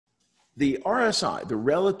The RSI, the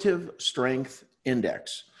Relative Strength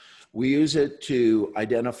Index, we use it to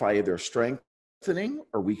identify either strengthening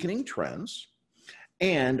or weakening trends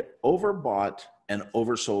and overbought and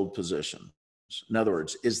oversold positions. In other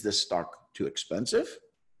words, is this stock too expensive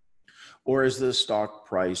or is this stock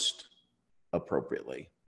priced appropriately?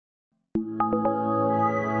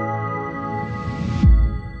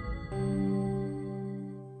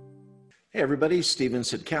 Hey everybody, Steven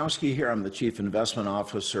Sitkowski here. I'm the Chief Investment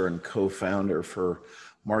Officer and co-founder for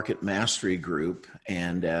Market Mastery Group,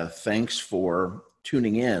 and thanks for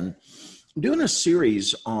tuning in. I'm doing a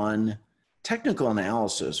series on technical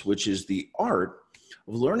analysis, which is the art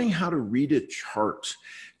of learning how to read a chart,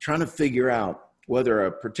 trying to figure out whether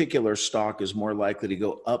a particular stock is more likely to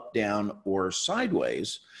go up, down, or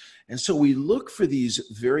sideways. And so we look for these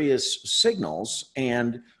various signals,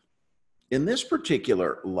 and in this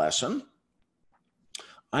particular lesson,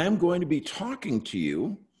 I am going to be talking to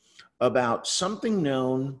you about something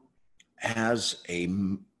known as a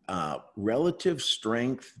relative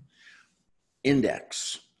strength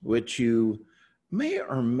index, which you may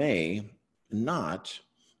or may not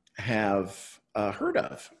have heard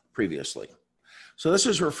of previously. So this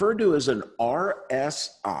is referred to as an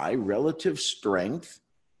RSI, relative strength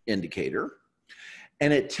indicator,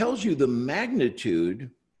 and it tells you the magnitude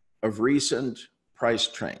of recent price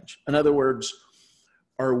change. In other words,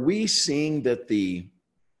 are we seeing that the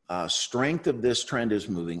strength of this trend is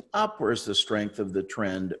moving up, or is the strength of the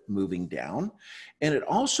trend moving down? And it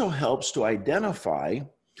also helps to identify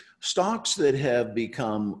stocks that have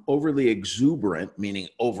become overly exuberant, meaning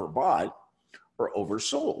overbought, or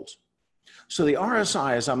oversold. So the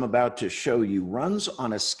RSI, as I'm about to show you, runs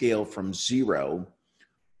on a scale from 0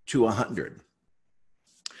 to 100.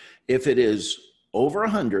 If it is over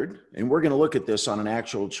 100, and we're going to look at this on an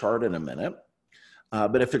actual chart in a minute,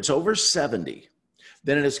 but if it's over 70,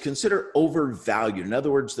 then it is considered overvalued. In other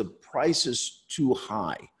words, the price is too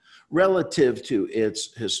high relative to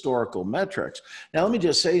its historical metrics. Now, let me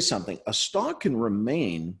just say something. A stock can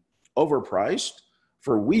remain overpriced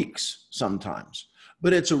for weeks sometimes,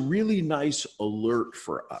 but it's a really nice alert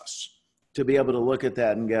for us to be able to look at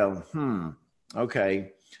that and go,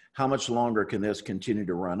 okay, how much longer can this continue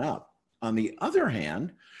to run up? On the other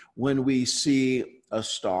hand, when we see a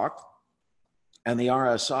stock and the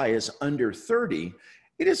RSI is under 30,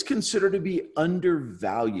 it is considered to be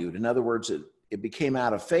undervalued. In other words, it became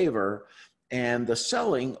out of favor and the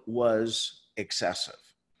selling was excessive.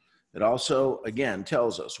 It also, again,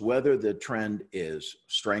 tells us whether the trend is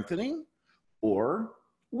strengthening or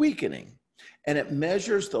weakening. And it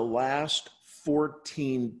measures the last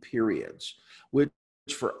 14 periods, which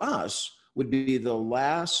for us would be the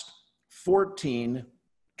last 14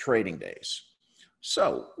 trading days.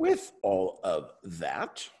 So with all of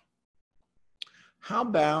that, how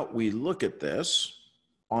about we look at this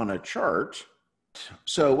on a chart?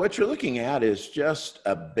 So what you're looking at is just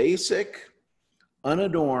a basic,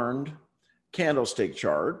 unadorned candlestick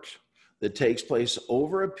chart that takes place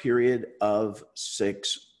over a period of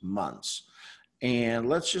 6 months. And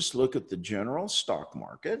let's just look at the general stock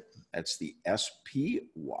market. That's the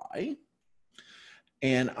SPY.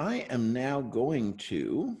 And I am now going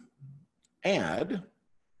to add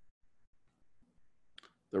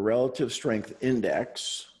the relative strength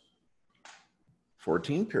index,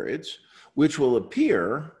 14 periods, which will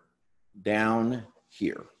appear down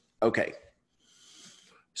here. Okay,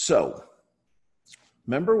 so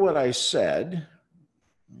remember what I said.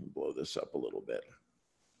 Let me blow this up a little bit.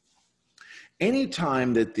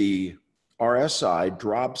 Anytime that the RSI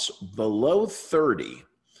drops below 30,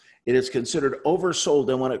 it is considered oversold.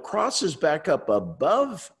 And when it crosses back up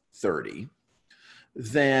above 30,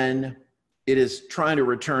 then it is trying to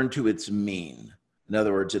return to its mean. In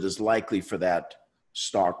other words, it is likely for that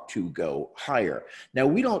stock to go higher. Now,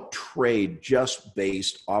 we don't trade just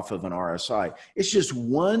based off of an RSI. It's just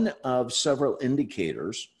one of several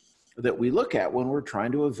indicators that we look at when we're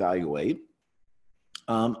trying to evaluate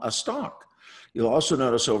a stock. You'll also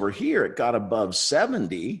notice over here, it got above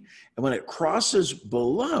 70, and when it crosses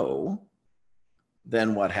below,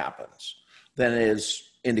 then what happens? Then it is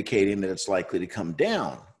indicating that it's likely to come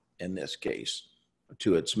down, in this case,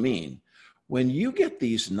 to its mean. When you get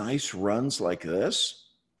these nice runs like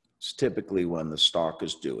this, it's typically when the stock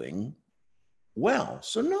is doing well.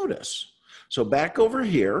 So notice. So back over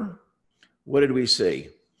here, what did we see?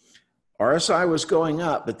 RSI was going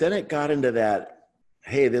up, but then it got into that,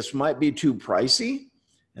 hey, this might be too pricey.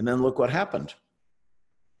 And then look what happened.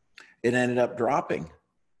 It ended up dropping.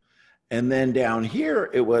 And then down here,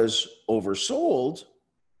 it was oversold.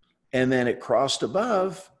 And then it crossed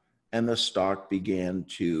above and the stock began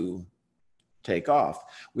to take off.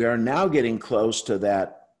 We are now getting close to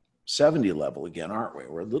that 70 level again, aren't we?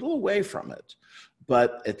 We're a little away from it.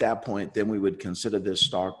 But at that point, then we would consider this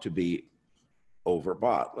stock to be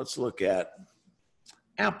overbought. Let's look at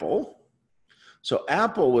Apple. So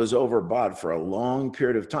Apple was overbought for a long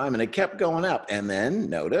period of time and it kept going up and then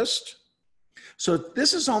noticed. So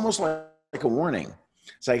this is almost like a warning.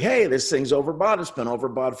 It's like, hey, this thing's overbought. It's been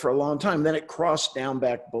overbought for a long time. Then it crossed down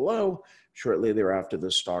back below. Shortly thereafter,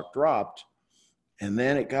 the stock dropped. And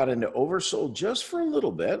then it got into oversold just for a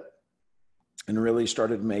little bit and really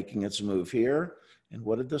started making its move here. And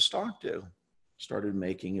what did the stock do? Started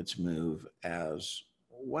making its move as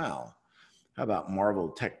well. How about Marvell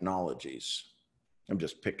Technologies? I'm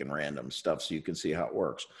just picking random stuff so you can see how it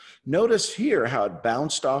works. Notice here how it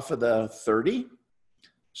bounced off of the 30,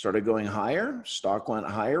 started going higher, stock went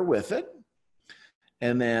higher with it.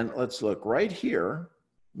 And then let's look right here.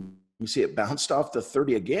 You see it bounced off the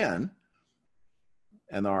 30 again,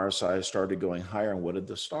 and the RSI started going higher. And what did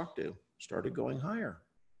the stock do? Started going higher.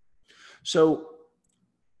 So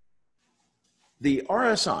the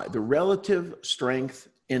RSI, the Relative Strength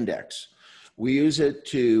Index, we use it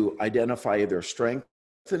to identify either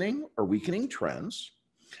strengthening or weakening trends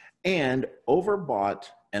and overbought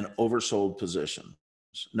and oversold positions.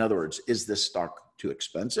 In other words, is this stock too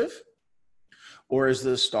expensive or is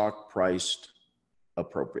this stock priced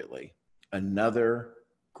appropriately? Another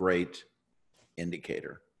great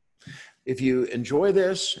indicator. If you enjoy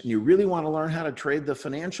this and you really want to learn how to trade the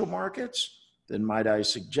financial markets, then might I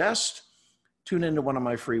suggest tune into one of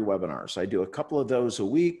my free webinars. I do a couple of those a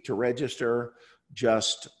week. To register,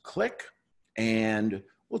 just click and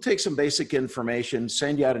we'll take some basic information,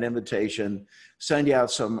 send you out an invitation, send you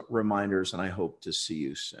out some reminders, and I hope to see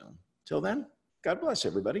you soon. Till then, God bless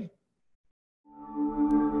everybody.